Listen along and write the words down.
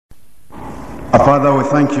Father, we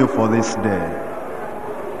thank you for this day.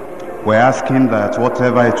 We're asking that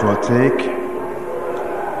whatever it will take,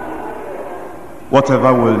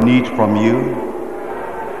 whatever we'll need from you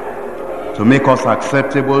to make us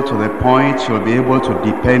acceptable to the point you'll be able to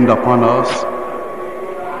depend upon us,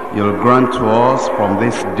 you'll grant to us from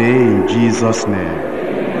this day in Jesus' name.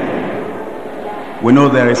 We know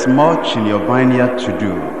there is much in your vineyard to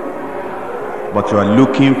do, but you are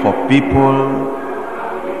looking for people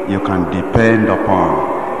you can depend upon.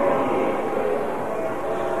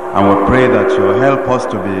 And we pray that you will help us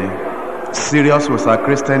to be serious with our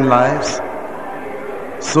Christian lives,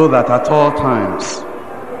 so that at all times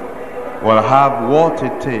we'll have what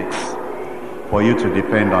it takes for you to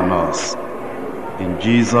depend on us. In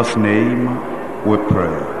Jesus' name we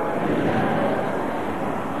pray.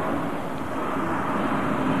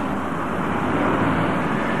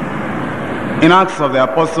 In Acts of the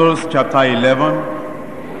Apostles chapter 11,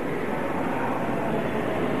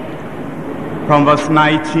 from verse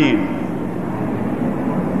 19,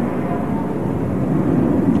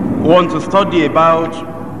 we want to study about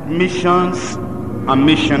missions and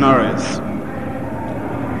missionaries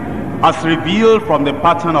as revealed from the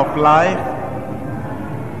pattern of life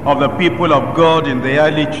of the people of God in the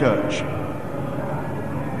early church.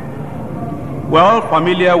 We're all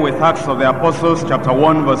familiar with Acts of the Apostles chapter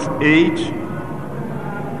 1 verse 8,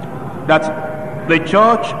 that the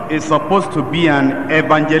church is supposed to be an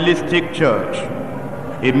evangelistic church,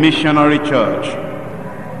 a missionary church,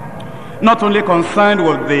 not only concerned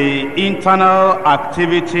with the internal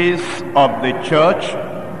activities of the church,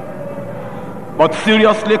 but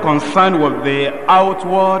seriously concerned with the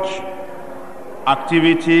outward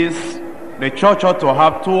activities the church ought to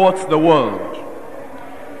have towards the world.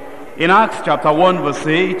 In Acts chapter 1 verse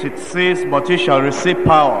 8, it says, "But ye shall receive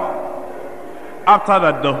power after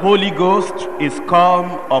that the Holy Ghost is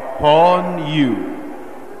come upon you."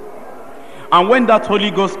 And when that Holy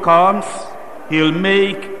Ghost comes, he'll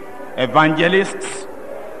make evangelists,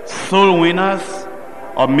 soul winners,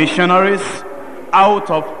 or missionaries out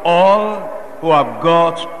of all who have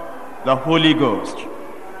got the Holy Ghost.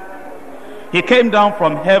 He came down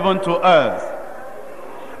from heaven to earth,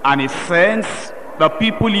 and he sends the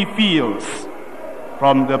people he feels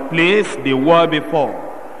from the place they were before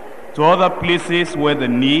to other places where the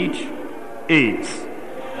need is.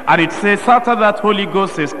 And it says, after that Holy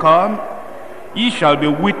Ghost is come, ye shall be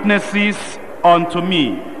witnesses unto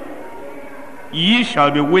me. Ye shall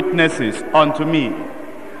be witnesses unto me.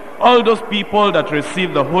 All those people that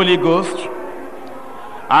receive the Holy Ghost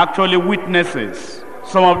are actually witnesses.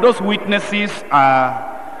 Some of those witnesses are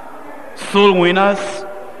soul winners.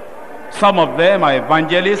 Some of them are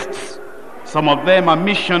evangelists. Some of them are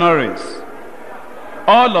missionaries.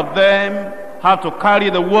 All of them have to carry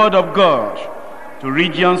the word of God to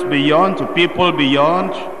regions beyond, to people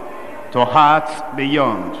beyond, to hearts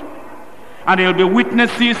beyond. And they'll be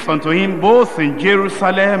witnesses unto him both in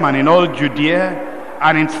Jerusalem and in all Judea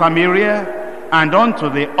and in Samaria and unto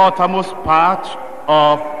the uttermost part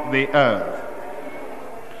of the earth.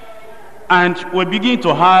 And we begin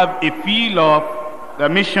to have a feel of the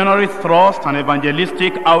missionary thrust and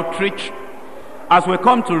evangelistic outreach as we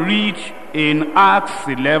come to read in Acts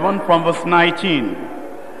 11 from verse 19.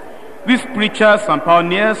 These preachers and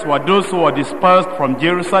pioneers were those who were dispersed from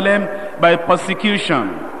Jerusalem by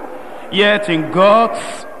persecution. Yet in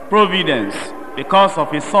God's providence, because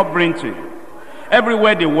of his sovereignty,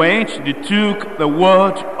 everywhere they went, they took the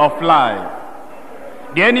word of life.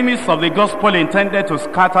 The enemies of the gospel intended to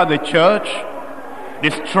scatter the church,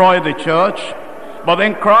 destroy the church, but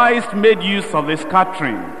then Christ made use of the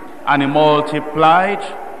scattering, and he multiplied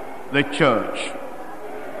the church.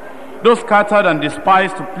 Those scattered and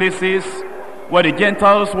despised places where the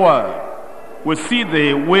Gentiles were, we see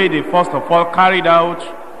the way they first of all carried out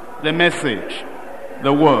the message,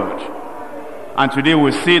 the word. And today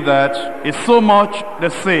we see that it's so much the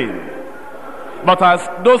same. But as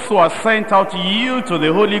those who are sent out yield to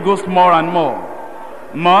the Holy Ghost more and more,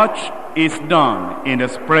 much is done in the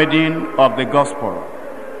spreading of the gospel.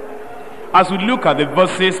 As we look at the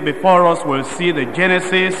verses before us, we'll see the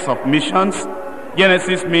genesis of missions.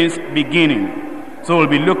 Genesis means beginning. So we'll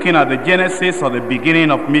be looking at the genesis or the beginning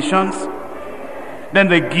of missions, then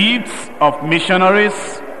the gifts of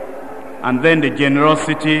missionaries, and then the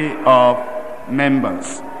generosity of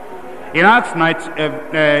members. In Acts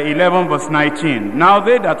 11 verse 19, "Now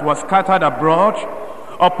they that were scattered abroad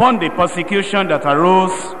upon the persecution that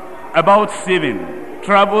arose about Stephen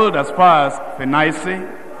traveled as far as Phoenicia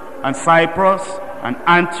and Cyprus and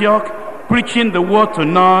Antioch, preaching the word to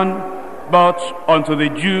none but unto the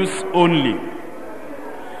Jews only."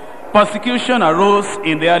 Persecution arose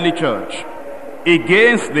in the early church.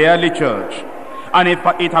 against the early church. And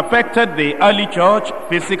it affected the early church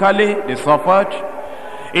physically, they suffered.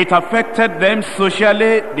 It affected them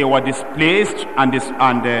socially, they were displaced and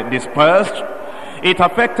dispersed. It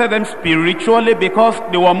affected them spiritually because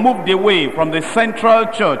they were moved away from the central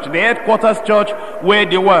church, the headquarters church where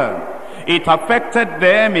they were. It affected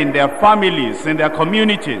them in their families, in their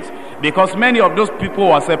communities, because many of those people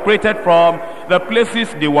were separated from the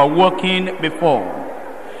places they were working before.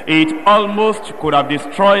 It almost could have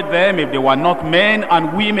destroyed them if they were not men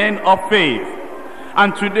and women of faith.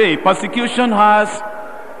 And today, persecution has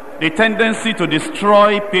the tendency to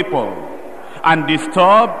destroy people and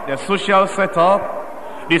disturb their social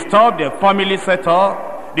setup, disturb their family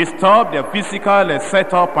setup, disturb their physical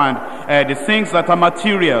setup and the things that are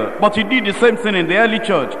material. But he did the same thing in the early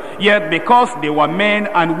church. Yet because they were men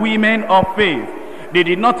and women of faith, they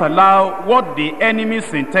did not allow what the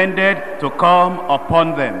enemies intended to come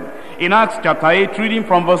upon them. In Acts chapter 8, reading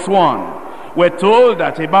from verse 1, we're told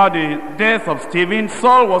that about the death of Stephen,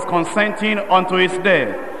 Saul was consenting unto his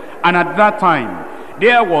death. And at that time,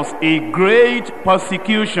 there was a great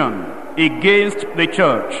persecution against the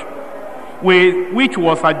church, which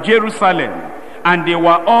was at Jerusalem, and they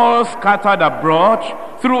were all scattered abroad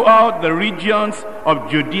throughout the regions of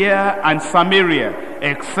Judea and Samaria,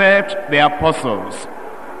 except the apostles.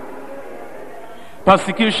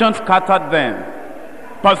 Persecution scattered them.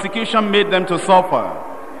 Persecution made them to suffer.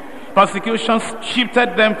 Persecution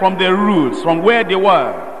shifted them from their roots, from where they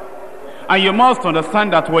were. And you must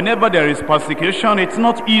understand that whenever there is persecution, it's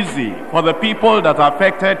not easy for the people that are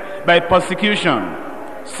affected by persecution,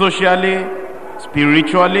 socially,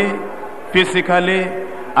 spiritually, physically,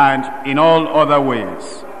 and in all other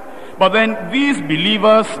ways. But then these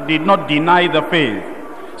believers did not deny the faith.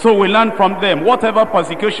 So we learn from them, whatever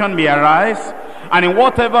persecution may arise, and in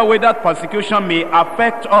whatever way that persecution may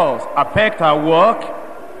affect us, affect our work,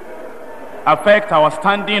 affect our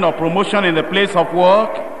standing or promotion in the place of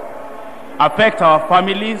work, affect our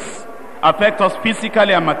families, affect us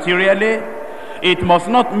physically and materially, it must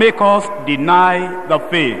not make us deny the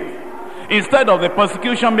faith. Instead of the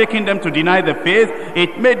persecution making them to deny the faith,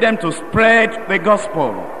 it made them to spread the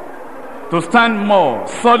gospel, to stand more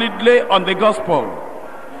solidly on the gospel.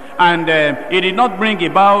 And it did not bring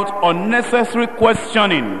about unnecessary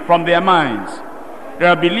questioning from their minds. There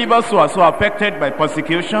are believers who are so affected by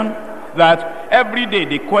persecution that every day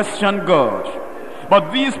they question God.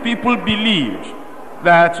 But these people believed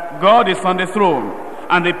that God is on the throne,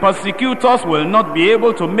 and the persecutors will not be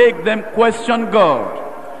able to make them question God.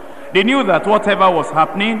 They knew that whatever was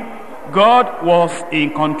happening, God was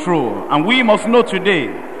in control. And we must know today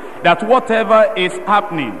that whatever is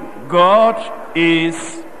happening, God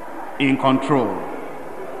is in control.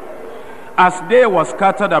 As they were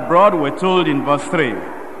scattered abroad, we're told in verse 3.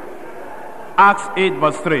 Acts 8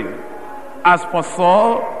 verse 3. As for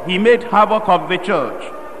Saul, he made havoc of the church,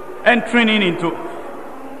 entering into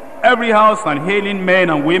every house and hailing men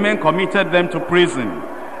and women, committed them to prison.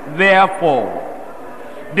 Therefore,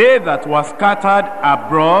 they that were scattered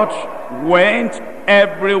abroad went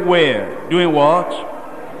everywhere, doing what?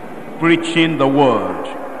 Preaching the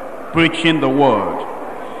word. Preaching the word.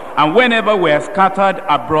 And whenever we are scattered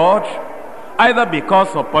abroad, either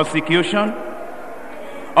because of persecution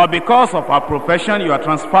or because of our profession, you are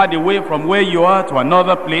transferred away from where you are to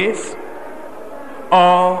another place,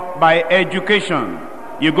 or by education,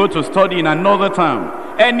 you go to study in another town.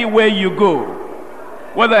 Anywhere you go,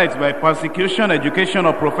 whether it's by persecution, education,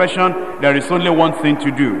 or profession, there is only one thing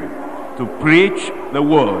to do: to preach the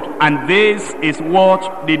word. And this is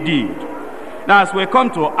what they did. Now, as we come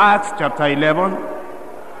to Acts chapter 11,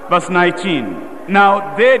 verse 19.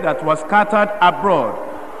 Now they that were scattered abroad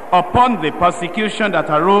upon the persecution that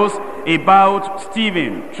arose about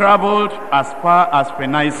Stephen traveled as far as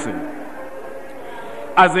Phoenicia.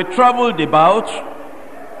 As they traveled about,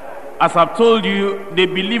 as I've told you, they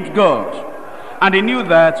believed God, and they knew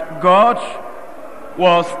that God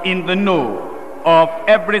was in the know of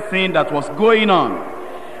everything that was going on.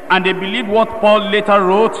 And they believed what Paul later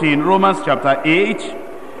wrote in Romans chapter 8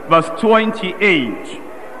 verse 28.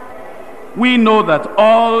 We know that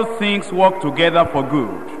all things work together for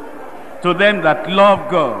good to them that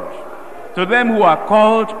love God, to them who are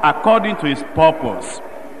called according to his purpose.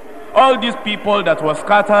 All these people that were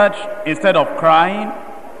scattered, instead of crying,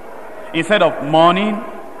 instead of mourning,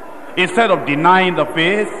 instead of denying the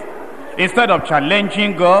faith, instead of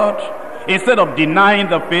challenging God, instead of denying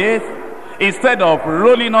the faith, instead of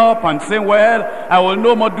rolling up and saying, well, I will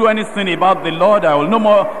no more do anything about the Lord, I will no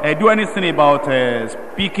more do anything about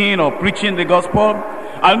speaking or preaching the gospel,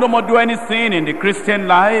 I'll no more do anything in the Christian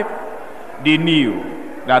life, they knew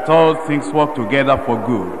that all things work together for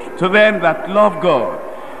good. To them that love God.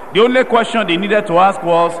 The only question they needed to ask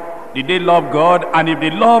was, did they love God? And if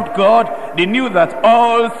they loved God, they knew that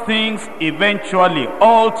all things eventually,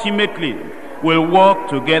 ultimately, will work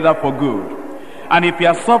together for good. And if you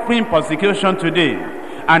are suffering persecution today,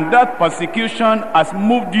 and that persecution has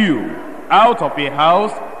moved you out of a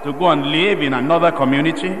house to go and live in another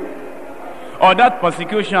community, or that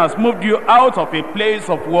persecution has moved you out of a place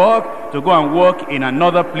of work to go and work in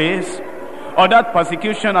another place, or that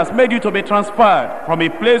persecution has made you to be transferred from a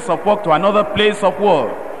place of work to another place of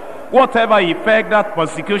work, whatever effect that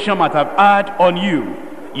persecution might have had on you,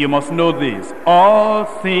 you must know this: all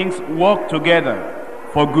things work together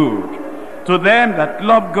for good. To them that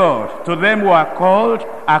love God, to them who are called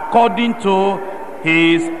according to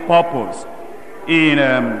his purpose. In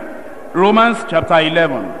Romans chapter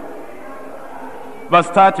 11, verse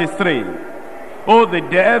 33. Oh, the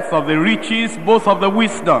depth of the riches, both of the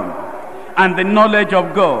wisdom and the knowledge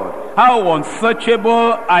of God. How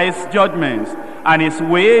unsearchable are his judgments, and his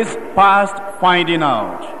ways past finding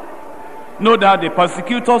out. No doubt the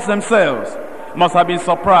persecutors themselves must have been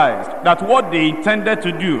surprised that what they intended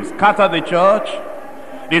to do, scatter the church,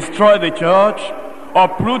 destroy the church,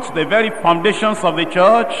 uproot the very foundations of the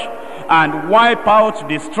church, and wipe out,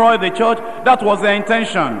 destroy the church, that was their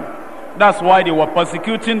intention. That's why they were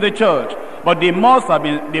persecuting the church. But they must have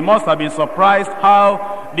been surprised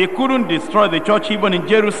how they couldn't destroy the church even in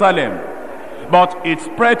Jerusalem. But it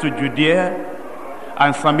spread to Judea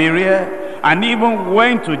and Samaria, and even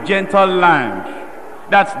went to Gentile land.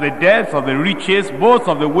 That's the depth of the riches, both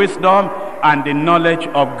of the wisdom and the knowledge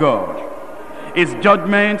of God. His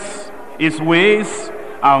judgments, his ways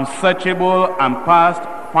are unsearchable and past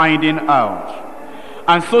finding out.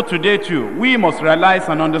 And so today too, we must realize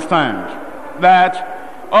and understand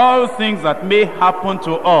that all things that may happen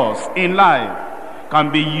to us in life can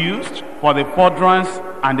be used for the furtherance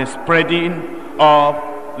and the spreading of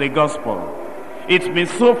the gospel. It's been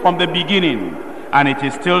so from the beginning, and it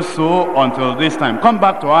is still so until this time. Come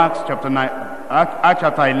back to Acts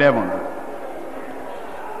chapter 11,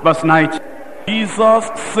 verse 19. Jesus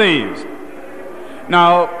saves.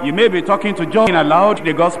 Now, you may be talking to John aloud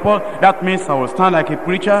the gospel. That means I will stand like a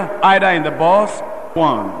preacher, either in the bus,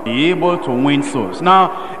 be able to win souls.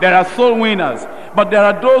 Now, there are soul winners, but there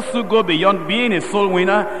are those who go beyond being a soul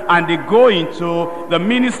winner, and they go into the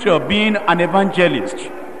ministry of being an evangelist.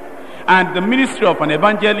 And the ministry of an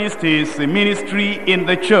evangelist is a ministry in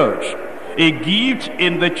the church, a gift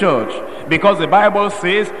in the church, because the Bible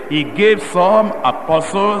says he gave some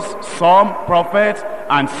apostles, some prophets,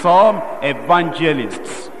 and some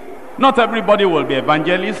evangelists. Not everybody will be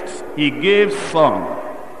evangelists. He gave some.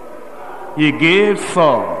 He gave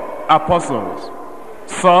some apostles,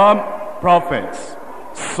 some prophets,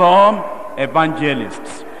 some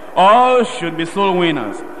evangelists. All should be soul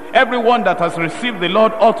winners. Everyone that has received the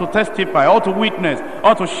Lord ought to testify, ought to witness,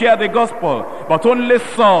 ought to share the gospel. But only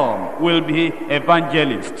some will be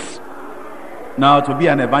evangelists. Now, to be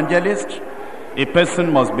an evangelist, a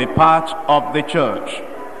person must be part of the church.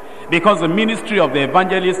 Because the ministry of the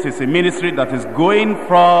evangelist is a ministry that is going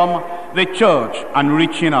from the church and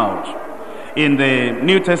reaching out. In the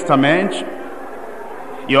New Testament,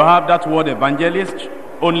 you have that word evangelist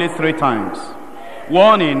only 3 times.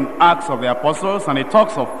 One in Acts of the Apostles, and it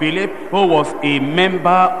talks of Philip, who was a member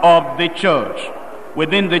of the church,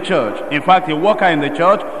 within the church. In fact, a worker in the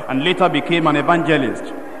church, and later became an evangelist.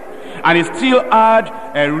 And he still had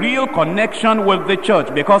a real connection with the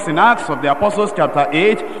church, because in Acts of the Apostles chapter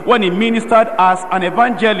 8, when he ministered as an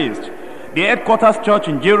evangelist, the headquarters church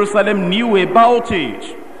in Jerusalem knew about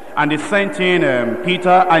it, and they sent in Peter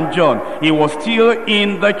and John. He was still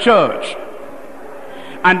in the church.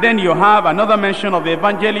 And then you have another mention of the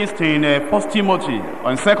evangelist in 1 Timothy,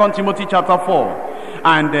 or in 2 Timothy chapter 4.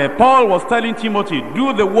 And Paul was telling Timothy,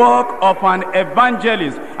 do the work of an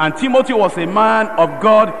evangelist. And Timothy was a man of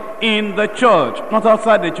God in the church, not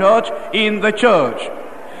outside the church, in the church.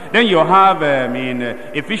 Then you have in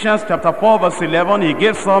Ephesians chapter 4 verse 11, he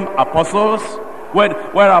gave some apostles,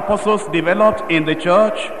 where apostles developed in the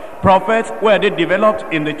church. Prophets, where they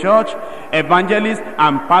developed in the church. Evangelists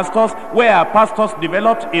and pastors, where pastors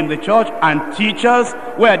developed in the church. And teachers,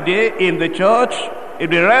 where they in the church.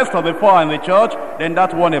 If the rest of the 4 are in the church, then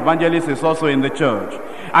that one evangelist is also in the church.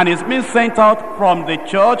 And he's been sent out from the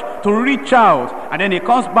church to reach out. And then he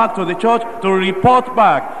comes back to the church to report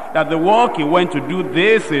back that the work he went to do,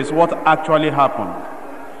 this is what actually happened.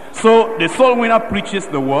 So the soul winner preaches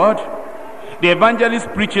the word. The evangelist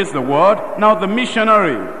preaches the word. Now the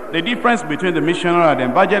missionary, the difference between the missionary and the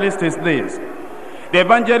evangelist is this. The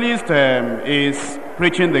evangelist is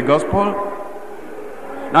preaching the gospel.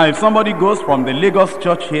 Now, if somebody goes from the Lagos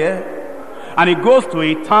church here, and he goes to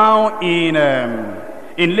a town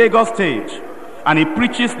in Lagos State, and he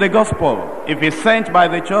preaches the gospel, if he's sent by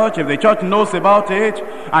the church, if the church knows about it,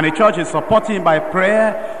 and the church is supporting him by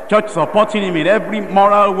prayer, church supporting him in every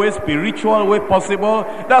moral way, spiritual way possible,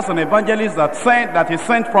 that's an evangelist that is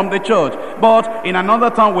sent from the church, but in another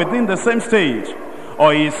town within the same stage,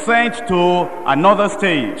 or he is sent to another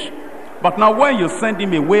stage. But now when you send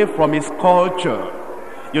him away from his culture,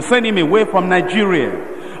 you send him away from Nigeria,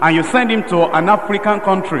 and you send him to an African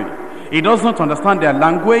country, he doesn't understand their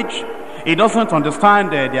language, he doesn't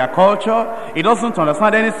understand their culture, he doesn't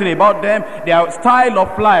understand anything about them, their style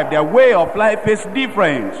of life, their way of life is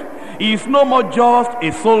different. He is no more just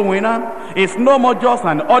a soul winner, he is no more just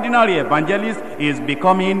an ordinary evangelist, he is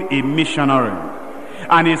becoming a missionary.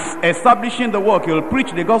 And he's establishing the work. He will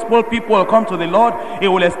preach the gospel, people will come to the Lord, he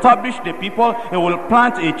will establish the people, he will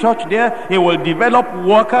plant a church there, he will develop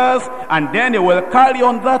workers, and then he will carry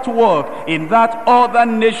on that work in that other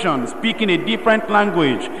nation, speaking a different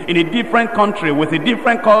language, in a different country, with a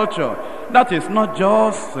different culture. That is not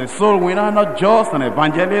just a soul winner, not just an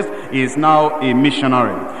evangelist, he is now a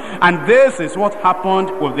missionary. And this is what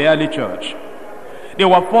happened with the early church. There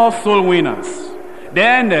were 4 soul winners.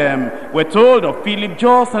 Then we're told of Philip,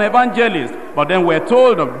 just an evangelist. But then we're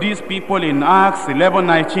told of these people in Acts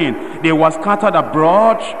 11:19. They were scattered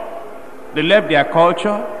abroad. They left their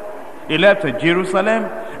culture. They left Jerusalem.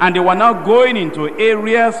 And they were now going into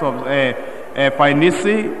areas of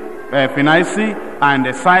Phoenicia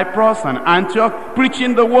and Cyprus and Antioch,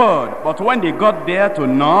 preaching the word. But when they got there, to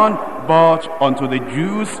none but unto the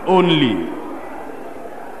Jews only.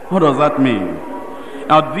 What does that mean?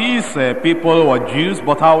 Now these people were Jews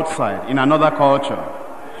but outside, in another culture.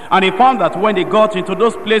 And he found that when they got into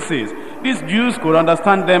those places, these Jews could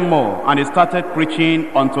understand them more, and he started preaching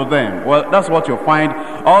unto them. Well, that's what you find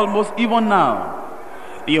almost even now.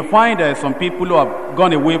 You find some people who have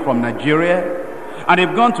gone away from Nigeria, and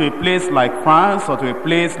they've gone to a place like France, or to a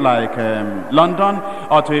place like London,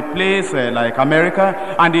 or to a place like America,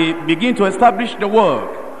 and they begin to establish the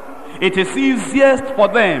work. It is easiest for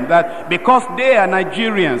them that because they are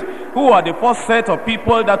Nigerians, who are the first set of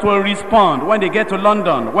people that will respond when they get to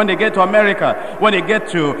London, when they get to America, when they get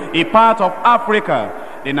to a part of Africa.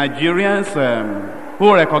 The Nigerians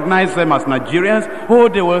who recognize them as Nigerians,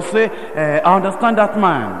 they will say, I understand that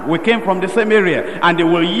man. We came from the same area. And they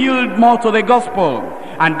will yield more to the gospel.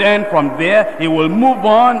 And then from there, he will move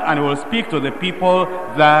on and he will speak to the people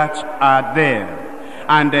that are there.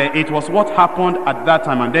 And it was what happened at that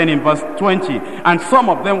time. And then in verse 20, and some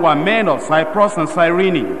of them were men of Cyprus and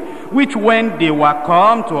Cyrene, which when they were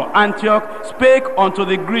come to Antioch, spake unto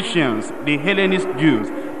the Grecians, the Hellenist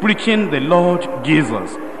Jews, preaching the Lord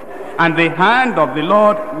Jesus. And the hand of the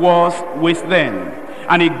Lord was with them.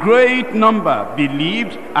 And a great number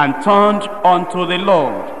believed and turned unto the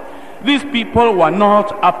Lord. These people were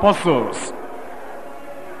not apostles.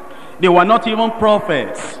 They were not even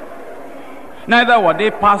prophets. Neither were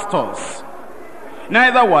they pastors.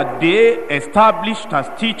 Neither were they established as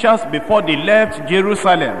teachers before they left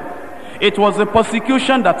Jerusalem. It was the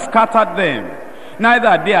persecution that scattered them. Neither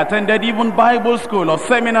had they attended even Bible school or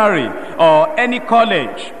seminary or any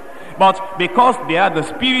college. But because they had the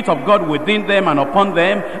Spirit of God within them and upon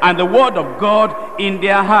them, and the Word of God in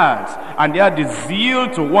their hearts, and they had the zeal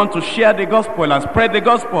to want to share the gospel and spread the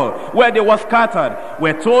gospel where they were scattered,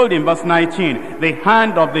 we're told in verse 19, the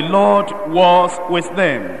hand of the Lord was with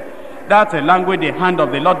them. That language, the hand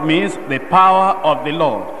of the Lord, means the power of the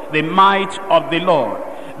Lord, the might of the Lord.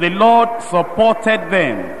 The Lord supported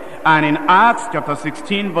them. And in Acts chapter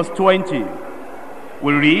 16 verse 20,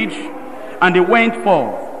 we read, and they went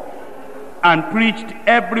forth and preached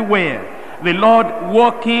everywhere, the Lord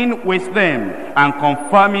working with them and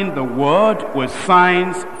confirming the word with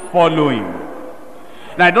signs following.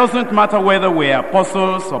 Now it doesn't matter whether we're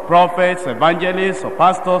apostles or prophets, evangelists or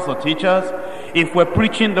pastors or teachers. If we're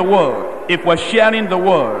preaching the word, if we're sharing the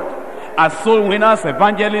word as soul winners,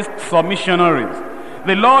 evangelists or missionaries,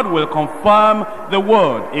 the Lord will confirm the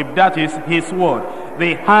word if that is his word.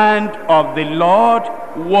 The hand of the Lord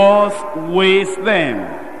was with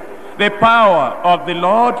them. The power of the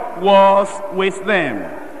Lord was with them.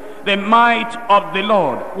 The might of the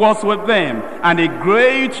Lord was with them. And a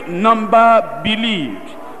great number believed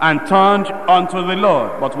and turned unto the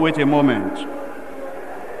Lord. But wait a moment.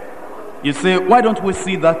 You say, why don't we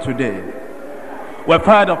see that today? We've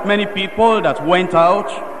heard of many people that went out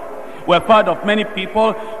We've heard of many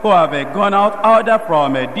people who have gone out either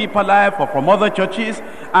from Deeper Life or from other churches,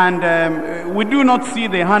 and we do not see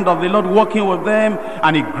the hand of the Lord working with them,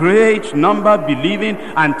 and a great number believing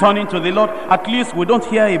and turning to the Lord. At least we don't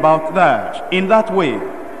hear about that in that way.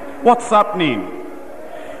 What's happening?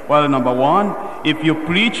 Well, number one, if you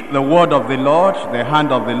preach the word of the Lord, the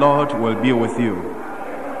hand of the Lord will be with you.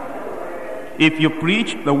 If you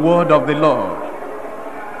preach the word of the Lord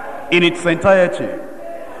in its entirety,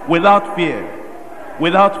 without fear,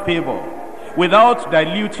 without favor, without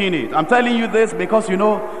diluting it. I'm telling you this because, you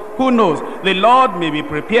know, who knows? The Lord may be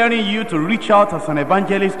preparing you to reach out as an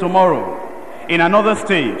evangelist tomorrow in another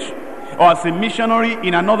stage, or as a missionary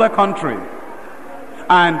in another country.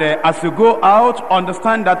 And as you go out,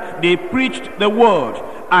 understand that they preached the word,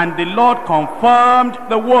 and the Lord confirmed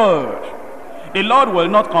the word. The Lord will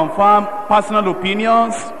not confirm personal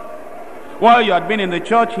opinions. While you had been in the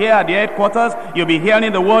church here at the headquarters, you'll be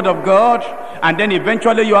hearing the word of God, and then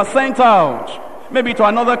eventually you are sent out, maybe to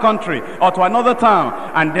another country or to another town,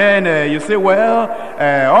 and then you say, well,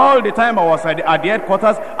 all the time I was at the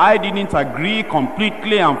headquarters, I didn't agree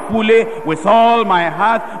completely and fully with all my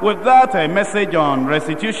heart with that message on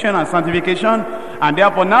restitution and sanctification, and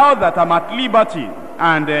therefore now that I'm at liberty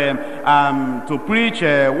and to preach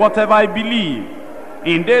whatever I believe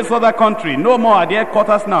in this other country, no more at the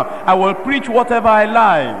headquarters now, I will preach whatever I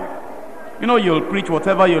like. You know, you'll preach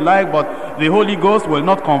whatever you like, but the Holy Ghost will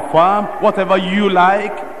not confirm whatever you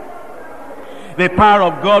like. The power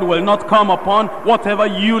of God will not come upon whatever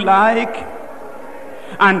you like.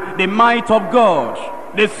 And the might of God,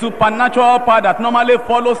 the supernatural power that normally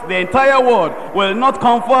follows the entire world, will not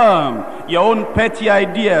confirm your own petty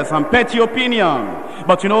ideas and petty opinion.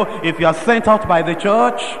 But you know, if you are sent out by the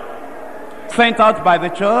church,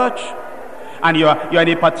 and you're in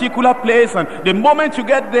a particular place, and the moment you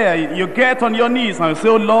get there, you get on your knees and you say,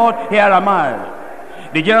 oh Lord, here am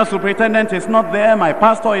I. The general superintendent is not there, my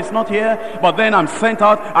pastor is not here, but then I'm sent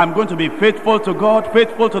out. I'm going to be faithful to God,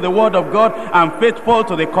 faithful to the word of God, and faithful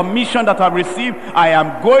to the commission that I've received. I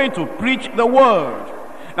am going to preach the word.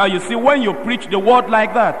 Now you see, when you preach the word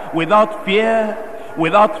like that, without fear,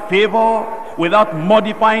 without favor, without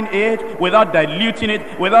modifying it, without diluting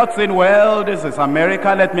it, without saying, well, this is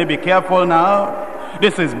America, let me be careful now.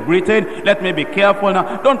 This is Britain, let me be careful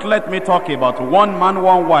now. Don't let me talk about one man,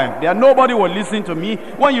 one wife. Nobody will listen to me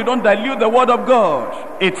when you don't dilute the word of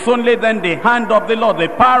God. It's only then the hand of the Lord, the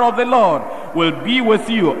power of the Lord will be with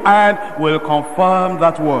you and will confirm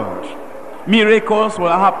that word. Miracles will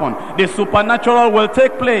happen. The supernatural will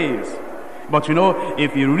take place. But you know,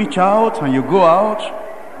 if you reach out and you go out,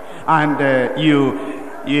 and you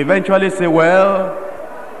eventually say, well,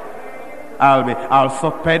 I'll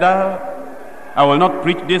suck pedal. I will not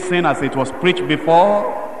preach this thing as it was preached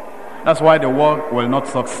before. That's why the work will not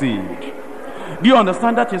succeed. Do you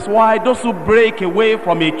understand? That is why those who break away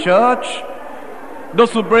from a church,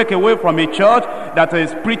 that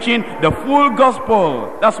is preaching the full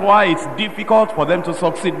gospel, that's why it's difficult for them to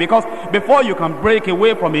succeed. Because before you can break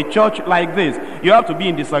away from a church like this, you have to be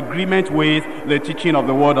in disagreement with the teaching of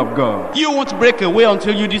the word of God. You won't break away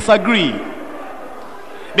until you disagree.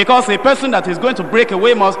 Because a person that is going to break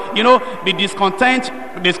away must, you know, be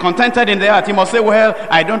discontented in their heart. He must say, well,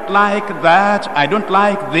 I don't like that, I don't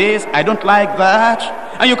like this, I don't like that.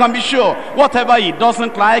 And you can be sure, whatever he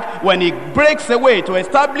doesn't like, when he breaks away to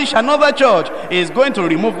establish another church, he is going to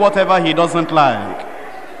remove whatever he doesn't like.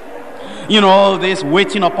 You know, all this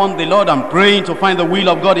waiting upon the Lord and praying to find the will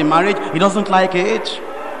of God in marriage, he doesn't like it.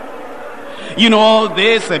 You know, all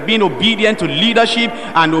this being obedient to leadership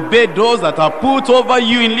and obey those that are put over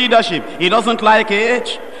you in leadership, he doesn't like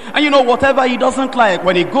it. And you know, whatever he doesn't like,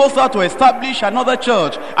 when he goes out to establish another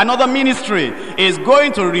church, another ministry, is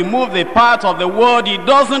going to remove the part of the word he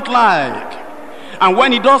doesn't like. And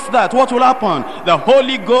when he does that, what will happen? The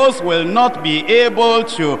Holy Ghost will not be able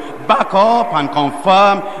to back up and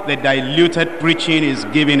confirm the diluted preaching is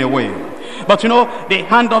giving away. But you know, the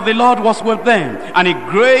hand of the Lord was with them, and a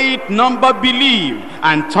great number believed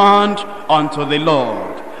and turned unto the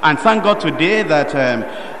Lord. And thank God today that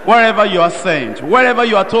wherever you are sent, wherever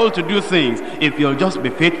you are told to do things, if you'll just be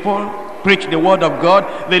faithful, preach the word of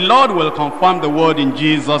God, the Lord will confirm the word in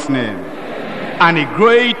Jesus' name. And a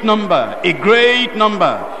great number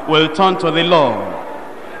will turn to the Lord.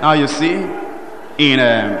 Now you see,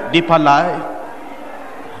 in Deeper Life,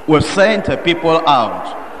 we've sent people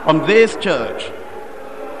out from this church,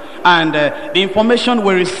 and the information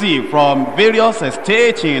we receive from various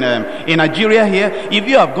states in Nigeria here, if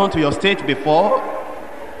you have gone to your state before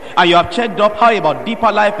and you have checked up how about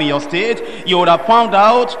Deeper Life in your state, you would have found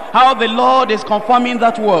out how the Lord is confirming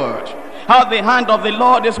that word. how the hand of the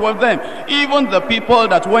Lord is with them. Even the people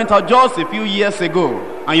that went out just a few years ago,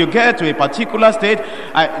 and you get to a particular state,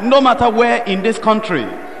 no matter where in this country,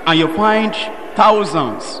 and you find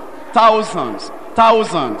thousands.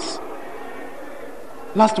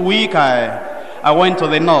 Last week I went to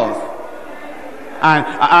the north, and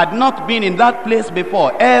I had not been in that place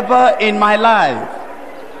before, ever in my life.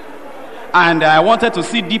 And I wanted to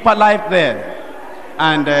see deeper life there.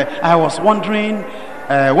 And I was wondering,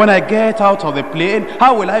 when I get out of the plane,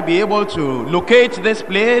 how will I be able to locate this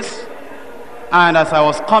place? And as I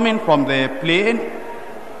was coming from the plane,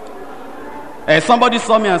 somebody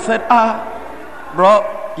saw me and said,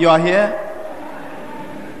 bro, you are here?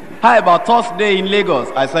 How about Thursday in Lagos?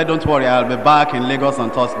 I said, don't worry, I'll be back in Lagos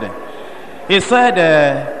on Thursday. He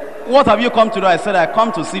said, what have you come to do? I said, I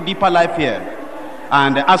come to see deeper life here.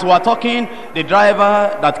 And as we were talking, the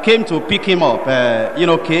driver that came to pick him up,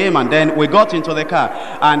 came, and then we got into the car.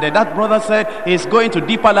 And that brother said, he's going to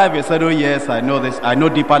deeper life. He said, oh yes, I know this. I know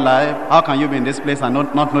deeper life. How can you be in this place and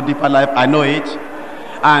not know deeper life? I know it.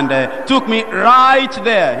 And took me right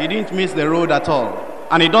there. He didn't miss the road at all.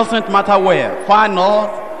 And it doesn't matter where, far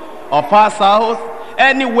north or far south,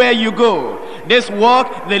 anywhere you go, this work,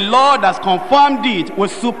 the Lord has confirmed it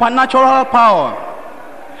with supernatural power.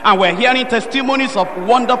 And we're hearing testimonies of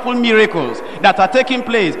wonderful miracles that are taking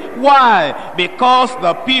place. Why? Because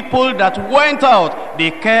the people that went out, they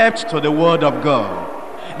kept to the word of God.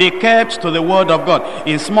 They kept to the word of God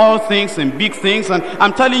in small things, in big things. And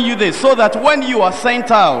I'm telling you this, so that when you are sent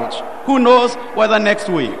out, who knows whether next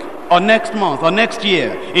week or next month or next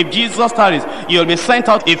year, if Jesus tarries, you'll be sent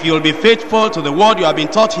out. If you'll be faithful to the word you have been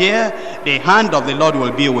taught here, the hand of the Lord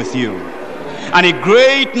will be with you. And a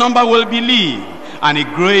great number will believe, and a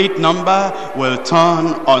great number will turn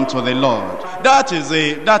unto the Lord. That's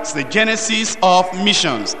the genesis of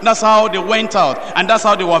missions. That's how they went out, and that's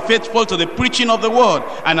how they were faithful to the preaching of the word.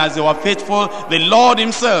 And as they were faithful, the Lord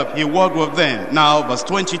himself, he worked with them. Now verse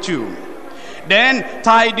 22. Then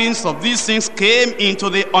tidings of these things came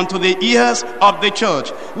unto the ears of the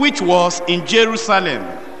church, which was in Jerusalem.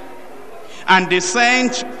 And they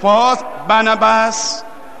sent forth Barnabas,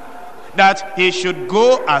 that he should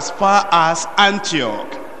go as far as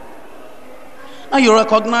Antioch. Now you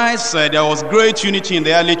recognize there was great unity in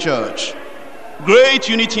the early church. Great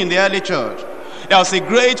unity in the early church. There was a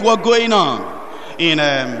great work going on in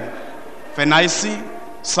Phoenicia,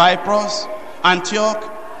 Cyprus, Antioch,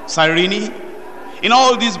 Cyrene. In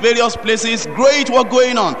all these various places, great work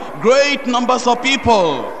going on. Great numbers of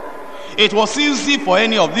people. It was easy for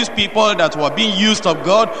any of these people that were being used of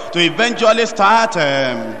God to eventually start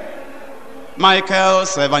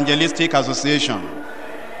Michael's Evangelistic Association.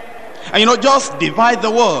 And just divide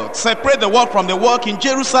the work, separate the work from the work in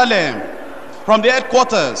Jerusalem, from the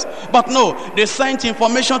headquarters. But no, they sent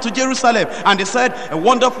information to Jerusalem, and they said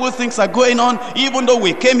wonderful things are going on. Even though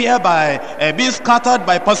we came here by being scattered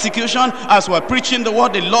by persecution, as we're preaching the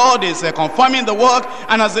word, the Lord is confirming the work.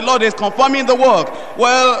 And as the Lord is confirming the work,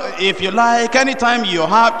 well, if you like, anytime you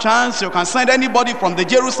have chance, you can send anybody from the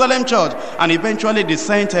Jerusalem church. And eventually they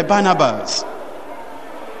sent Barnabas.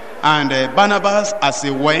 And Barnabas, as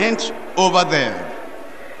he went over there,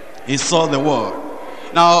 he saw the work.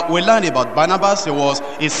 Now, we learned about Barnabas. He was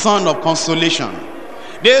a son of consolation.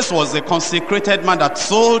 This was a consecrated man that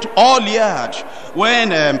sold all he had. When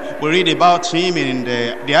we read about him in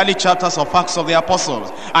the early chapters of Acts of the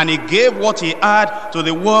Apostles, and he gave what he had to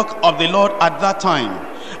the work of the Lord at that time.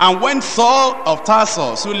 And when Saul of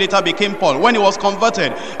Tarsus, who later became Paul, when he was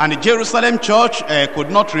converted, and the Jerusalem church could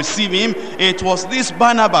not receive him, it was this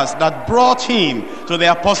Barnabas that brought him to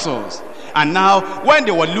the apostles. And now, when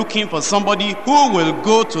they were looking for somebody who will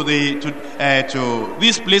go to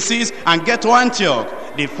these places and get to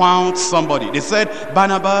Antioch, they found somebody. They said,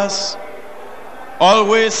 Barnabas,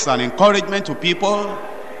 always an encouragement to people.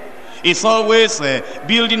 He's always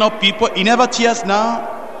building up people. He never tears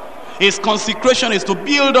now. His consecration is to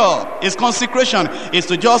build up. His consecration is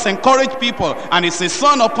to just encourage people. And he's a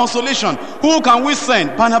son of consolation. Who can we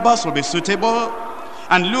send? Barnabas will be suitable.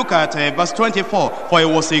 And look at verse 24. For he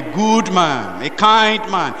was a good man, a kind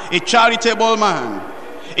man, a charitable man.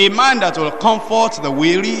 A man that will comfort the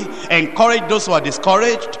weary, encourage those who are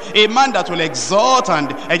discouraged. A man that will exhort and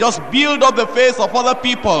just build up the faith of other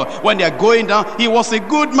people when they are going down. He was a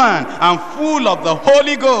good man and full of the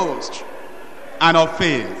Holy Ghost and of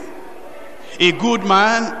faith. A good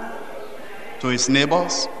man to his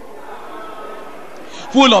neighbors.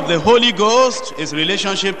 Full of the Holy Ghost, his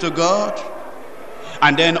relationship to God.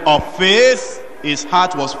 And then of faith, his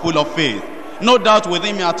heart was full of faith. No doubt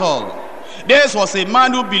within him at all. This was a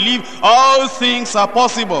man who believed all things are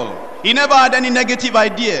possible. He never had any negative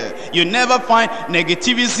idea. You never find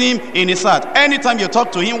negativism in his heart. Anytime you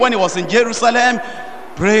talk to him when he was in Jerusalem,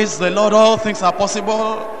 praise the Lord, all things are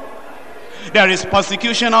possible. There is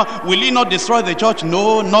persecution. Will he not destroy the church?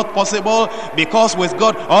 No, not possible, because with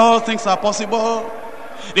God all things are possible.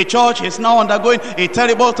 The church is now undergoing a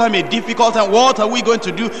terrible time, a difficult time. What are we going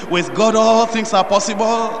to do? With God all things are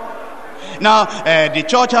possible. Now the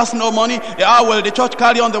church has no money. How will the church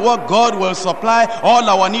carry on the work? God will supply all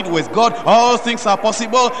our need. With God all things are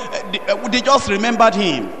possible. They just remembered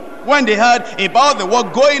him when they heard about the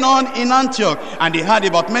work going on in Antioch, and they heard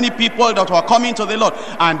about many people that were coming to the Lord,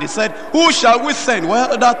 and they said, who shall we send?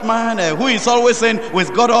 Well, that man who is always saying,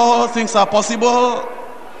 with God all things are possible,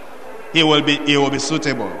 he will be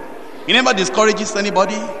suitable. He never discourages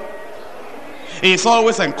anybody. He is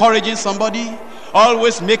always encouraging somebody,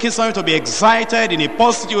 always making somebody to be excited in a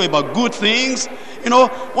positive way about good things. You know,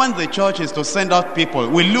 when the church is to send out people,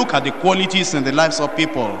 we look at the qualities in the lives of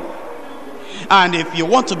people. And if you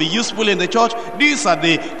want to be useful in the church, these are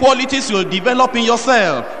the qualities you'll develop in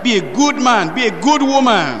yourself. Be a good man, be a good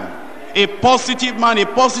woman, a positive man, a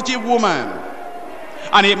positive woman,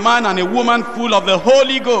 and a man and a woman full of the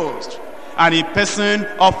Holy Ghost, and a person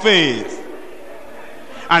of faith.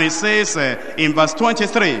 And it says in verse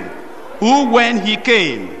 23, who when he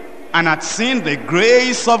came and had seen the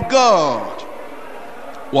grace of God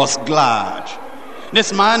was glad.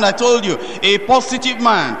 This man, I told you, a positive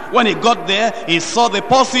man. When he got there, he saw the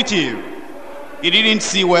positive. He didn't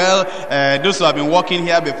see, well, those who have been working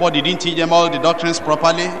here before, they didn't teach them all the doctrines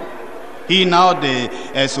properly. He now,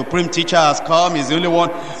 the supreme teacher, has come. He's the only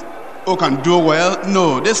one who can do well.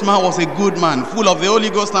 No, this man was a good man, full of the Holy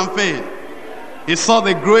Ghost and faith. He saw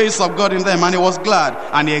the grace of God in them, and he was glad,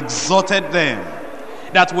 and he exhorted them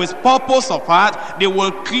that with purpose of heart they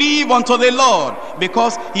will cleave unto the Lord,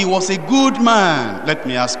 because he was a good man. Let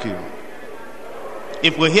me ask you,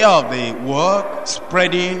 if we hear of the work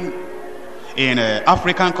spreading in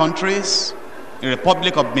African countries, in the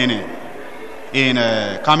Republic of Benin, in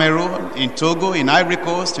Cameroon, in Togo, in Ivory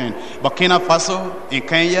Coast, in Burkina Faso, in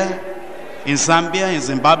Kenya, in Zambia, in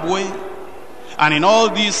Zimbabwe, and in all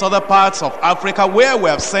these other parts of Africa where we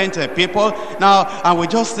have sent people now, and we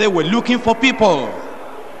just say we're looking for people.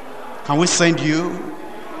 Can we send you?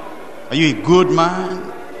 Are you a good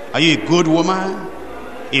man? Are you a good woman?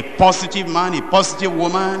 A positive man, a positive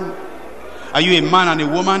woman? Are you a man and a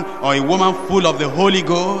woman, or a woman full of the Holy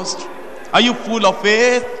Ghost? Are you full of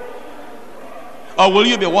faith? Or will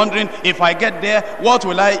you be wondering, if I get there, what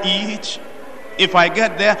will I eat? If I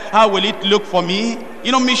get there, how will it look for me?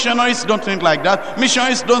 You know, missionaries don't think like that.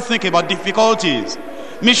 Missionaries don't think about difficulties.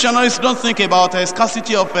 Missionaries don't think about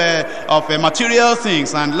scarcity of material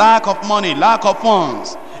things and lack of money, lack of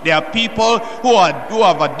funds. They are people who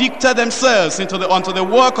have addicted themselves unto the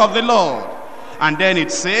work of the Lord. And then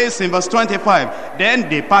it says in verse 25, then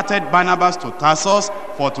departed Barnabas to Tarsus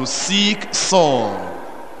for to seek Saul.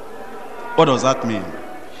 What does that mean?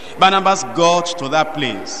 Barnabas got to that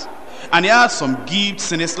place, and he had some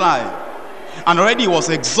gifts in his life, and already he was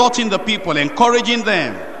exhorting the people, encouraging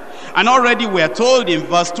them. And already we are told in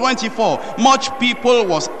verse 24, much people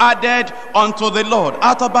was added unto the Lord.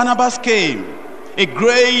 After Barnabas came a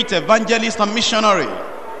great evangelist and missionary.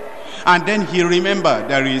 And then he remembered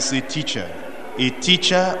there is a teacher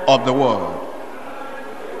of the world,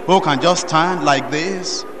 who can just stand like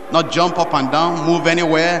this, not jump up and down, move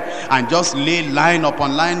anywhere, and just lay line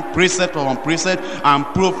upon line, precept upon precept, and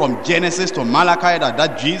prove from Genesis to Malachi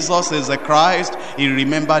that Jesus is the Christ. He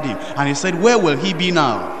remembered him, and he said, where will he be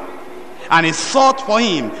now? And he sought for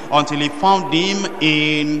him until he found him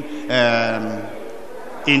in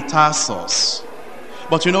Tarsus.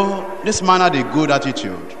 But you know, this man had a good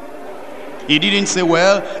attitude. He didn't say,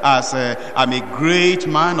 well, as I'm a great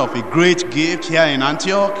man of a great gift here in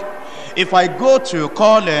Antioch, if I go to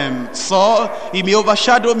call Saul, he may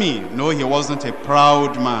overshadow me. No, he wasn't a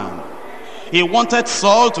proud man. He wanted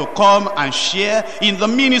Saul to come and share in the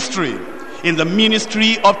ministry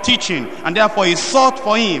of teaching, and therefore he sought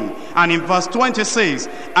for him. And in verse 26,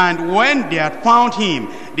 and when they had found him,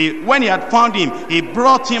 he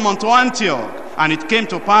brought him unto Antioch. And it came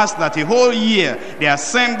to pass that a whole year they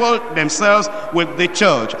assembled themselves with the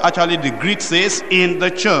church. Actually, the Greek says in the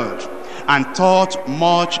church, and taught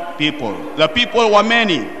much people. The people were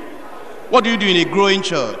many. What do you do in a growing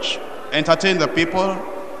church? Entertain the people.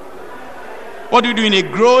 What do you do in a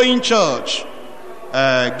growing church?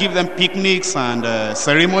 Give them picnics and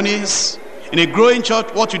ceremonies. In a growing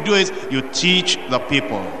church, what you do is you teach the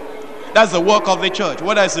people. That's the work of the church.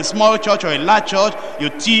 Whether it's a small church or a large church, you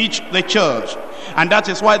teach the church. And that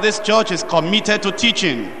is why this church is committed to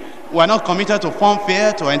teaching. We're not committed to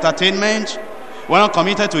funfair, to entertainment. We're not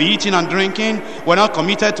committed to eating and drinking. We're not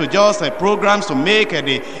committed to just programs to make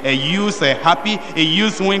a youth happy, a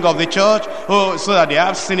youth wing of the church, so that they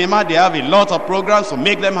have cinema, they have a lot of programs to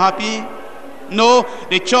make them happy. No,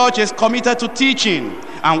 the church is committed to teaching.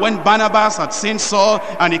 And when Barnabas had seen Saul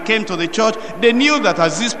and he came to the church, they knew that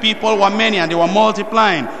as these people were many and they were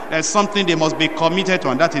multiplying, there's something they must be committed to,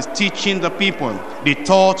 and that is teaching the people. They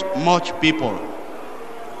taught much people.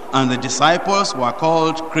 And the disciples were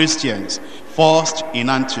called Christians, first in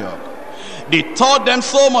Antioch. They taught them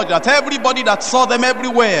so much that everybody that saw them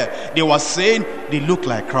everywhere, they were saying, they look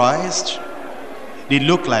like Christ. They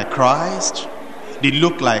look like Christ. They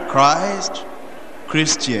look like Christ.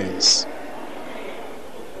 Christians.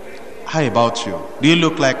 How about you? Do you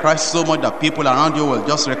look like Christ so much that people around you will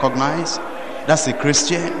just recognize? That's a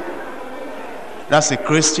Christian. That's a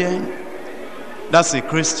Christian. That's a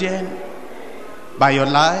Christian. By your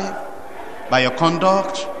life, by your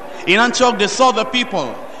conduct. In Antioch, they saw the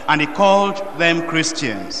people and they called them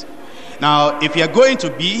Christians. Now, if you're going to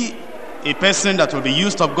be a person that will be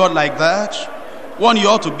used of God like that, one, you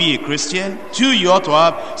ought to be a Christian. Two, you ought to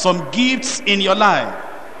have some gifts in your life.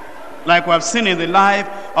 Like we have seen in the life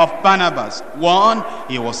of Barnabas. One,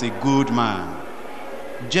 he was a good man,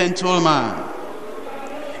 gentle man.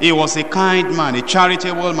 He was a kind man, a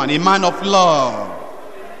charitable man, a man of love.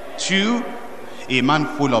 Two, a man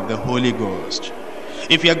full of the Holy Ghost.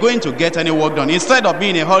 If you're going to get any work done, instead of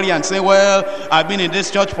being in a hurry and say, well, I've been in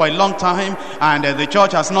this church for a long time and the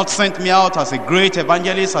church has not sent me out as a great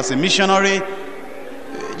evangelist, as a missionary,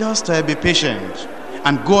 just be patient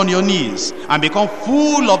and go on your knees and become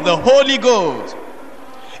full of the Holy Ghost.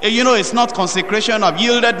 You know, it's not consecration. I've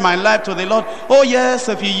yielded my life to the Lord. Oh yes,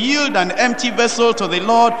 if you yield an empty vessel to the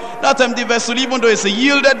Lord, that empty vessel, even though it's a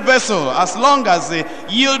yielded vessel, as long as the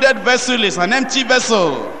yielded vessel is an empty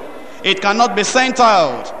vessel, it cannot be sent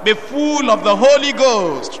out. Be full of the Holy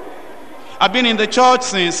Ghost. I've been in the church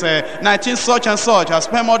since 19 such and such. I've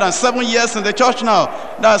spent more than 7 years in the church now.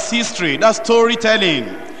 That's history. That's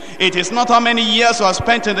storytelling. It is not how many years you have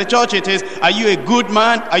spent in the church. It is, are you a good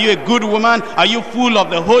man? Are you a good woman? Are you full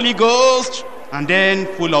of the Holy Ghost? And then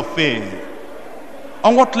full of faith.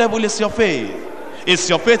 On what level is your faith? Is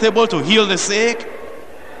your faith able to heal the sick?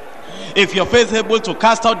 If your faith able to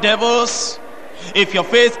cast out devils? Is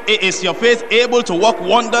your faith able to work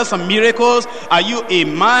wonders and miracles? Are you a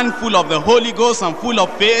man full of the Holy Ghost and full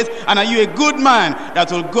of faith? And are you a good man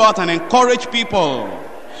that will go out and encourage people?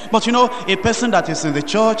 But you know, a person that is in the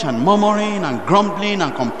church and murmuring and grumbling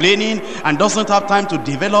and complaining and doesn't have time to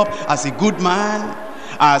develop as a good man,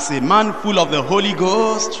 as a man full of the Holy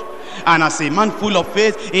Ghost, and as a man full of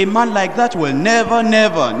faith, a man like that will never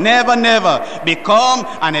become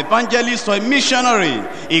an evangelist or a missionary,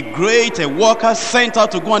 a great worker sent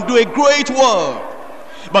out to go and do a great work.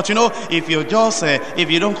 But you know, if you just, if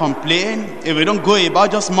you don't complain, if you don't go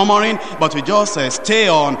about just murmuring, but you just stay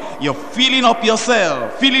on, you're filling up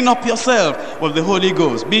yourself with the Holy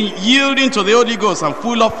Ghost, being yielding to the Holy Ghost and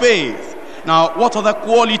full of faith. Now, what are the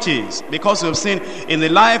qualities? Because we've seen in the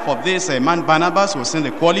life of this man Barnabas, we've seen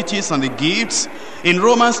the qualities and the gifts. In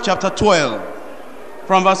Romans chapter 12,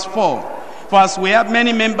 from verse 4. For as we have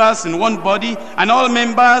many members in one body, and all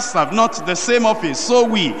members have not the same office, so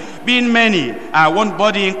we, being many, are one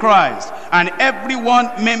body in Christ, and everyone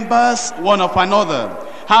members one of another,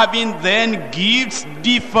 having then gifts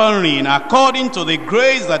differing according to the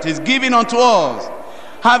grace that is given unto us.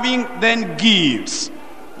 Having then gifts.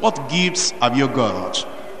 What gifts have you got?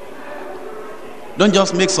 Don't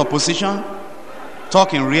just make supposition.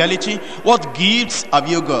 Talk in reality. What gifts have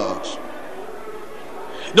you got?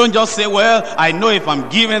 Don't just say, well, I know if I'm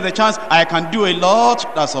given the chance, I can do a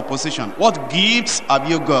lot. That's supposition. What gifts have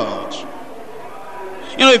you got?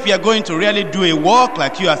 You know, if you're going to really do a work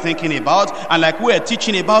like you are thinking about, and like we're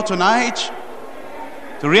teaching about tonight,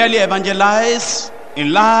 to really evangelize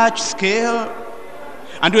in large scale,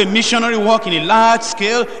 and do a missionary work in a large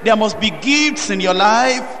scale, there must be gifts in your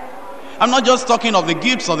life. I'm not just talking of the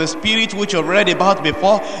gifts of the Spirit which you've read about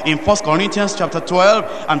before in 1 Corinthians chapter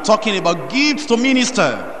 12. I'm talking about gifts to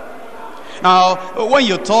minister. Now, when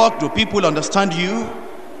you talk, do people understand you?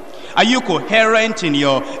 Are you coherent in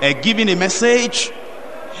your giving a message?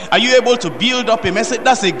 Are you able to build up a message?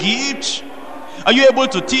 That's a gift. Are you able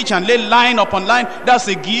to teach and lay line upon line? That's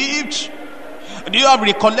a gift. Do you have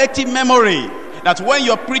recollective memory? That when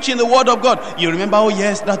you're preaching the word of God, you remember, oh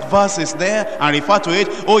yes, that verse is there, and refer to it.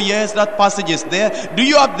 Oh yes, that passage is there. Do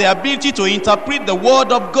you have the ability to interpret the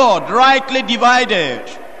word of God, rightly divided,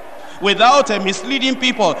 without misleading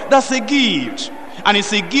people? That's a gift. And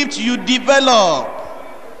it's a gift you develop.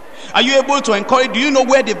 Are you able to encourage? Do you know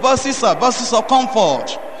where the verses are? Verses of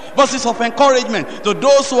comfort, verses of encouragement to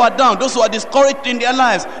those who are down, those who are discouraged in their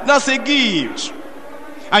lives. That's a gift.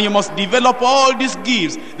 And you must develop all these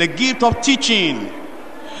gifts. The gift of teaching,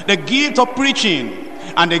 the gift of preaching,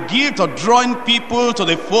 and the gift of drawing people to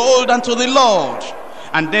the fold and to the Lord.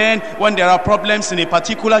 And then when there are problems in a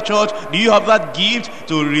particular church, do you have that gift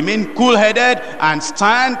to remain cool-headed and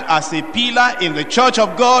stand as a pillar in the church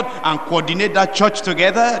of God and coordinate that church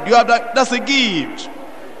together? Do you have that? That's a gift.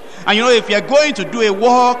 And you know, if you're going to do a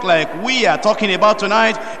work like we are talking about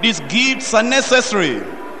tonight, these gifts are necessary.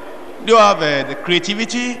 Do you have the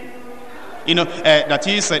creativity? You know,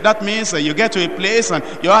 that means you get to a place and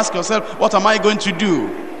you ask yourself, what am I going to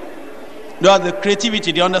do? You have the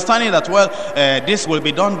creativity, the understanding that, well, this will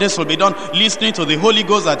be done, listening to the Holy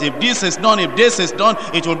Ghost, that if this is done,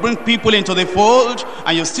 it will bring people into the fold,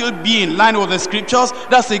 and you'll still be in line with the scriptures.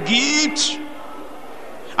 That's a gift.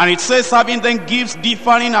 And it says, having then gifts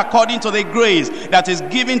differing according to the grace that is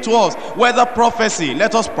given to us, whether prophecy,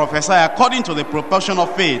 let us prophesy according to the proportion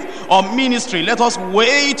of faith, or ministry, let us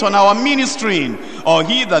wait on our ministering, or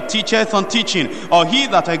he that teacheth on teaching, or he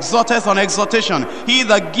that exhorteth on exhortation, he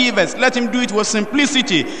that giveth, let him do it with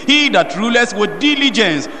simplicity, he that ruleth with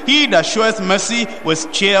diligence, he that showeth mercy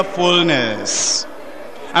with cheerfulness.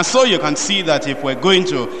 And so you can see that if we're going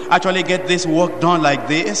to actually get this work done like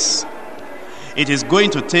this, it is going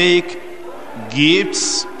to take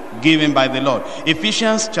gifts given by the Lord.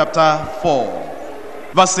 Ephesians chapter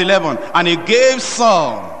 4, verse 11. And he gave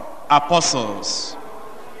some apostles.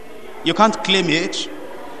 You can't claim it.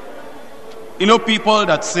 You know people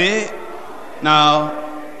that say,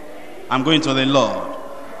 now, I'm going to the Lord.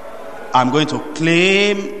 I'm going to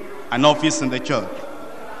claim an office in the church.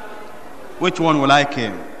 Which one will I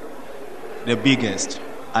claim? The biggest.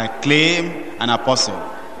 I claim an apostle.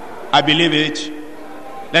 I believe it.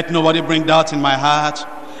 Let nobody bring doubt in my heart.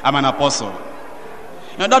 I'm an apostle.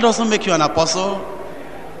 Now that doesn't make you an apostle.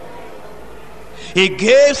 He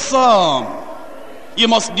gave some. You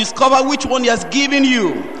must discover which one he has given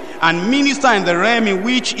you and minister in the realm in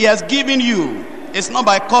which he has given you. It's not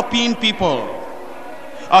by copying people.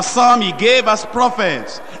 Or some he gave as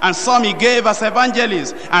prophets, and some he gave as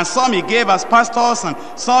evangelists, and some he gave as pastors, and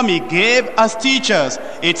some he gave as teachers.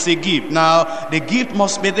 It's a gift. Now, the gift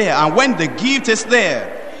must be there. And when the gift is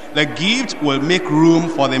there, the gift will make room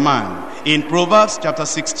for the man. In Proverbs chapter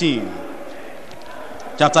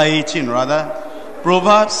 18 rather.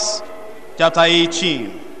 Proverbs chapter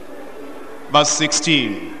 18, verse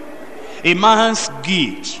 16. A man's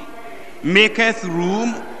gift maketh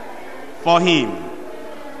room for him,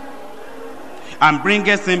 and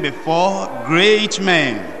bringeth him before great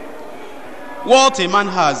men. What a man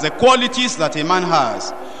has, the qualities that a man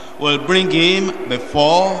has, will bring him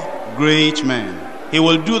before great men. He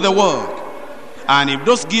will do the work. And if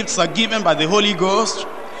those gifts are given by the Holy Ghost,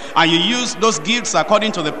 and you use those gifts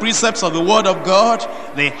according to the precepts of the Word of God,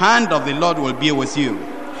 the hand of the Lord will be with you.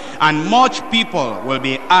 And much people will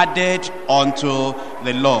be added unto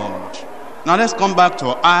the Lord. Now let's come back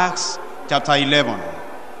to Acts chapter 11.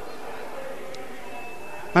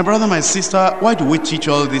 My brother, my sister, why do we teach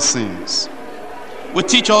all these things? We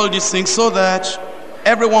teach all these things so that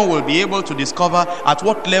everyone will be able to discover at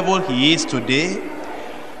what level he is today,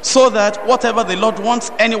 so that whatever the Lord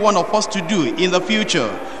wants any one of us to do in the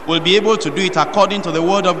future, we'll be able to do it according to the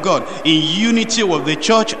Word of God, in unity with the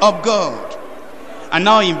church of God. And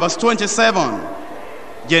now in verse 27,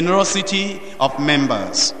 generosity of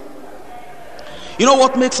members. You know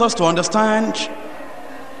what makes us to understand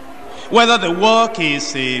whether the work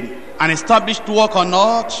is an established work or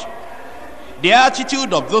not? The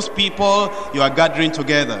attitude of those people you are gathering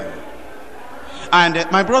together. And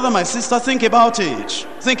my brother, my sister, think about it.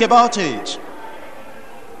 Think about it.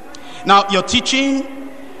 Now, your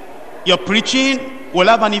teaching, your preaching will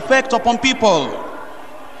have an effect upon people.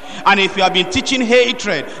 And if you have been teaching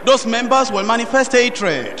hatred, those members will manifest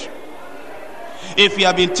hatred. If you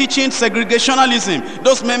have been teaching segregationalism,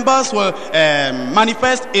 those members will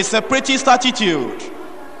manifest a separatist attitude.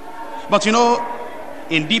 But you know,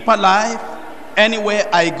 in deeper life, anywhere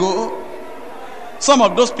I go, some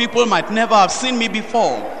of those people might never have seen me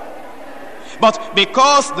before. But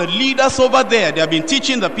because the leaders over there, they have been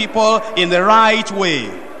teaching the people in the right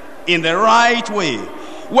way. In the right way.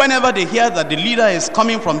 Whenever they hear that the leader is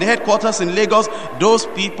coming from the headquarters in Lagos, those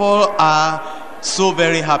people are so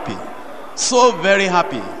very happy. So very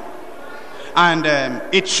happy. And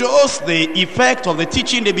it shows the effect of the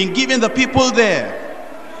teaching they've been giving the people there.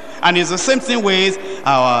 And it's the same thing with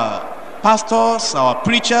our pastors, our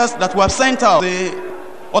preachers that were sent out. Say,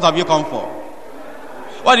 what have you come for?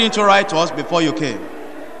 Why didn't you write to us before you came?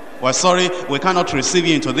 We're sorry, we cannot receive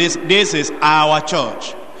you into this. This is our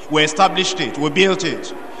church. We established it, we built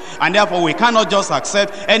it. And therefore we cannot just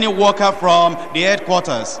accept any worker from the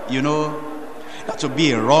headquarters. You know, that would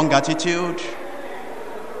be a wrong attitude,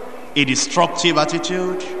 a destructive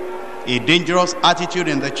attitude, a dangerous attitude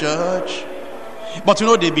in the church. But you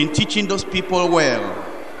know, they've been teaching those people well.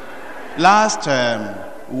 Last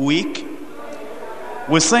week,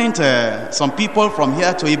 we sent some people from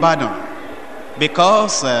here to Ibadan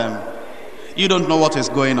because you don't know what is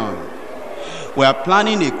going on. We are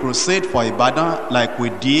planning a crusade for Ibadan like we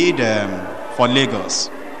did for Lagos.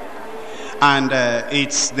 And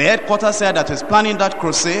it's the headquarters here that is planning that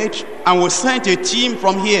crusade. And we sent a team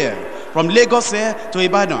from here, from Lagos here to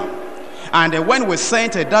Ibadan. And when we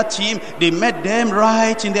sent that team, they met them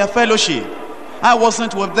right in their fellowship. I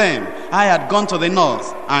wasn't with them. I had gone to the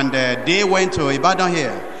north, and they went to Ibadan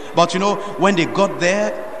here. But you know, when they got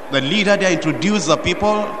there, the leader there introduced the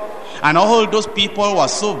people, and all those people were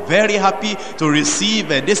so very happy to receive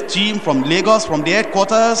this team from Lagos, from the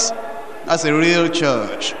headquarters. That's a real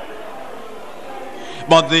church.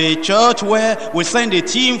 But the church where we send a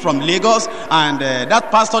team from Lagos, and that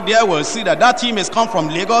pastor there will see that that team has come from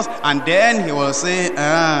Lagos, and then he will say,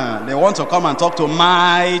 they want to come and talk to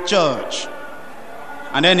my church.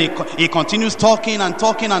 And then he continues talking and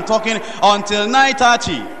talking and talking until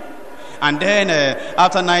 9:30. And then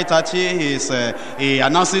after 9:30, he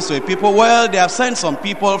announces to the people, well, they have sent some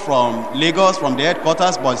people from Lagos, from the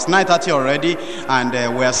headquarters, but it's 9:30 already, and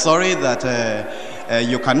we are sorry that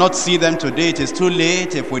you cannot see them today. It is too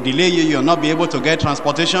late. If we delay you, you'll not be able to get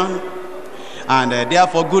transportation. And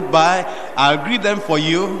therefore, goodbye. I'll greet them for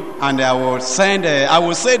you, and I will send. I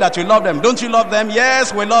will say that you love them. Don't you love them?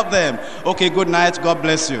 Yes, we love them. Okay, good night. God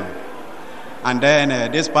bless you. And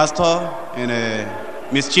then this pastor, in a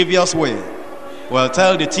mischievous way, will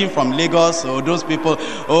tell the team from Lagos, or those people,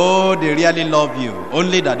 oh, they really love you.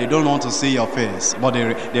 Only that they don't want to see your face, but they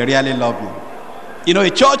really love you. You know, a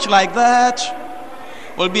church like that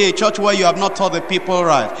will be a church where you have not taught the people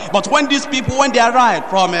right. But when these people, when they arrived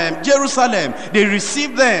from Jerusalem, they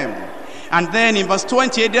received them. And then in verse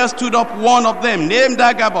 28, there stood up one of them, named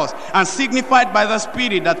Agabus, and signified by the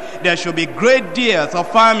Spirit that there should be great dearth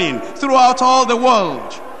of famine throughout all the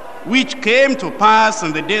world, which came to pass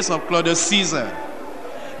in the days of Claudius Caesar.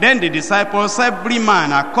 Then the disciples, every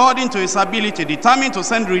man according to his ability, determined to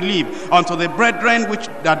send relief unto the brethren which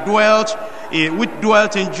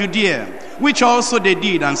dwelt in Judea, which also they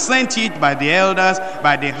did, and sent it by the elders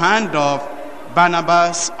by the hand of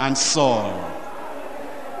Barnabas and Saul.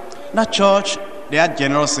 That church, they had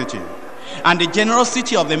generosity. And the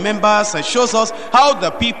generosity of the members shows us how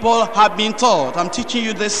the people have been taught. I'm teaching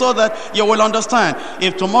you this so that you will understand.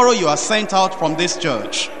 If tomorrow you are sent out from this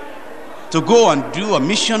church to go and do a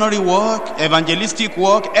missionary work, evangelistic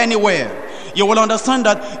work, anywhere, you will understand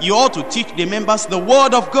that you ought to teach the members the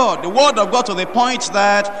Word of God. The Word of God, to the point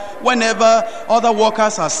that whenever other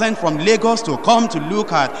workers are sent from Lagos to come to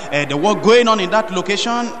look at the work going on in that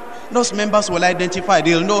location, those members will identify.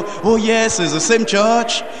 They'll know, oh yes, it's the same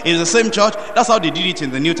church. It's the same church. That's how they did it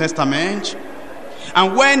in the New Testament.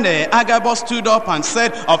 And when Agabus stood up and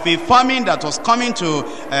said of a famine that was coming to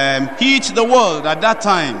hit the world at that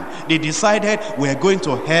time, they decided we're going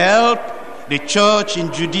to help the church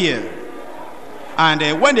in Judea.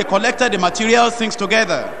 And when they collected the material things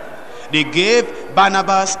together, they gave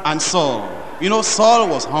Barnabas and Saul. You know, Saul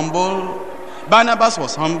was humble. Barnabas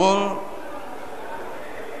was humble.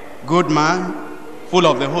 Good man, full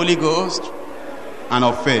of the Holy Ghost and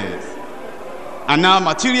of faith. And now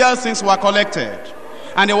material things were collected.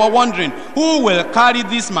 And they were wondering, who will carry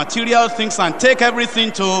these material things and take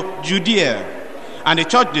everything to Judea? And the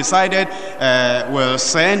church decided, we'll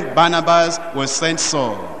send Barnabas, we'll send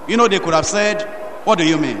Saul. You know, they could have said, what do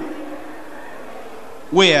you mean?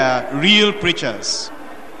 We are real preachers,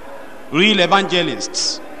 real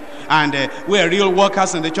evangelists, and we are real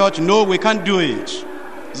workers in the church. No, we can't do it.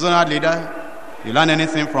 Zonal leader, you learn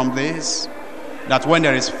anything from this? That when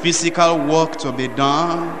there is physical work to be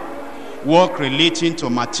done, work relating to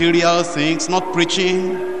material things, not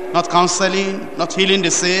preaching, not counseling, not healing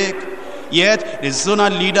the sick, yet the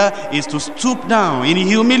zonal leader is to stoop down in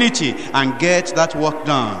humility and get that work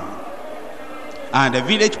done. And the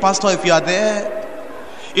village pastor, if you are there,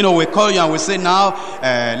 you know, we call you and we say, now,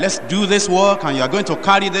 let's do this work, and you are going to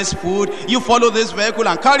carry this food. You follow this vehicle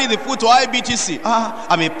and carry the food to IBTC.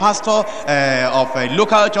 I'm a pastor of a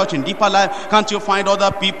local church in Deeper Life. Can't you find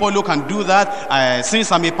other people who can do that?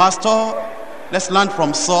 Since I'm a pastor, let's learn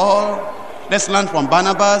from Saul. Let's learn from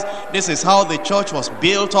Barnabas. This is how the church was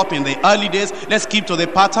built up in the early days. Let's keep to the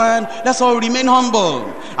pattern. Let's all remain humble.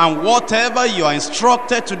 And whatever you are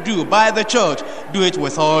instructed to do by the church, do it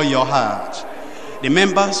with all your heart. The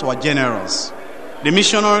members were generous. The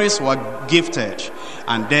missionaries were gifted.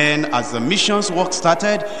 And then as the missions work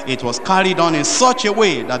started, it was carried on in such a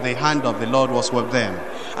way that the hand of the Lord was with them.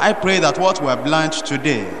 I pray that what we have learned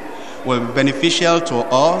today will be beneficial to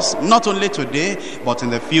us, not only today, but in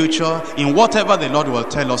the future, in whatever the Lord will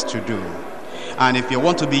tell us to do. And if you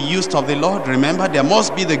want to be used of the Lord, remember there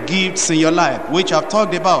must be the gifts in your life, which I've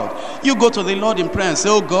talked about. You go to the Lord in prayer and say,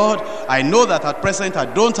 oh God, I know that at present I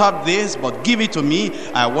don't have this, but give it to me.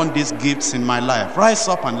 I want these gifts in my life. Rise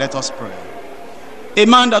up and let us pray. A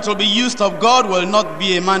man that will be used of God will not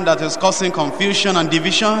be a man that is causing confusion and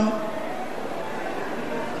division,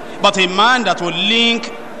 but a man that will link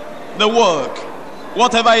the work,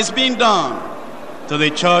 whatever is being done, to the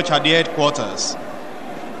church at the headquarters,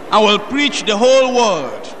 and will preach the whole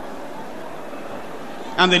word.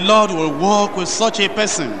 And the Lord will walk with such a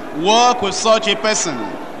person,